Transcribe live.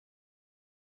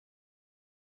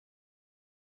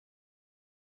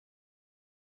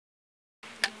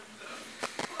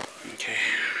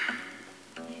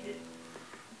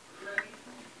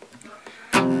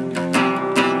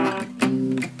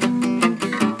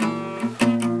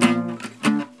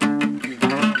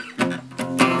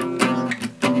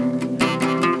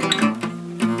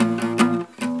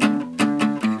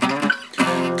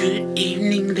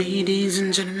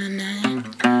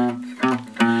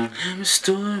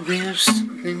we're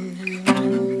slipping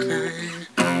incline.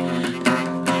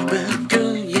 Well,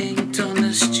 girl yanked on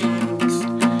the strings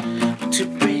to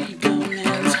break a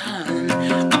man's heart.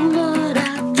 Oh Lord,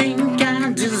 I think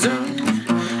I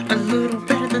deserve a little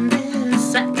better than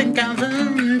this. I think I've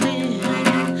earned it,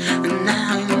 and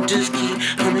now I'll just keep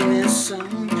humming this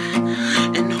song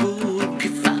and hope you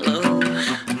follow.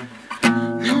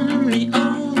 Turn me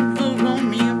over, roll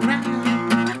me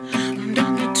around. I'm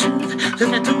done the truth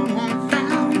that I don't want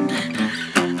found.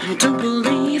 I don't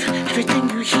believe everything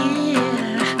you hear.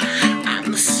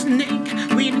 I'm a snake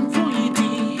waiting for you,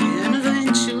 dear, and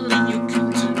eventually you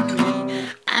come to me.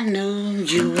 I know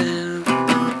you will.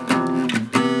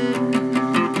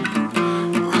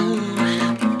 Oh,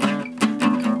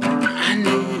 I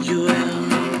know you will.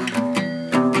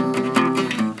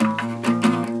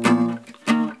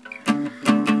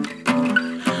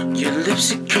 Your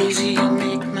lips are crazy, you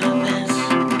make my mess.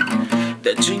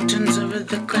 The drink turns over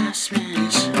the glass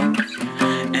smash,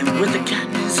 and with the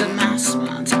kindness of my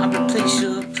smile, I'll replace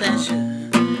your pleasure.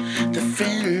 The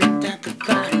friend at the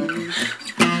bottom,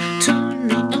 turn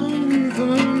me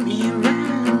over, me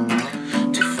around,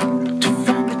 to find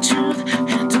the truth and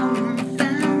I don't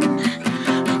found.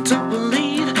 I don't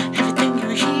believe everything you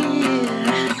hear.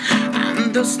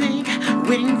 I'm the snake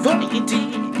waiting for you,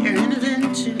 dear, and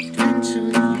eventually you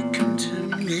come to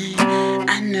me.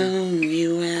 I know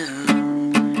you will.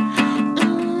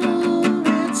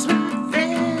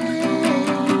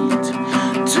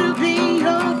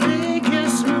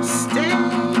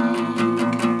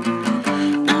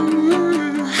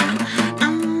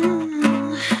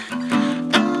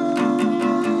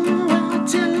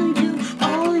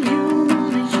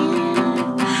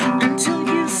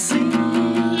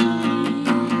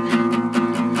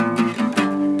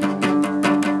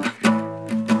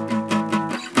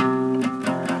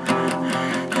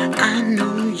 I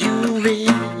know you will.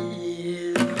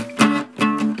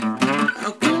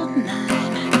 Oh, good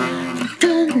night,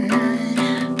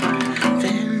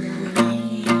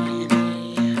 family.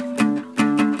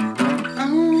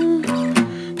 Oh,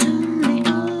 turn me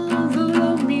over,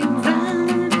 roll me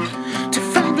around, to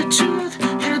find the truth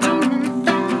and I don't want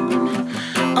found.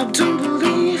 Oh, don't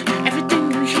believe everything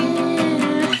you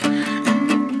hear.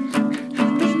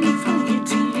 Waiting for you,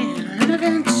 dear, and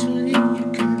eventually you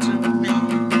come to me.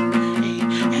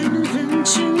 And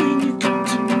eventually you come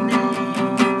to me.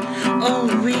 Oh,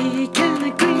 we can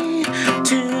agree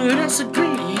to disagree.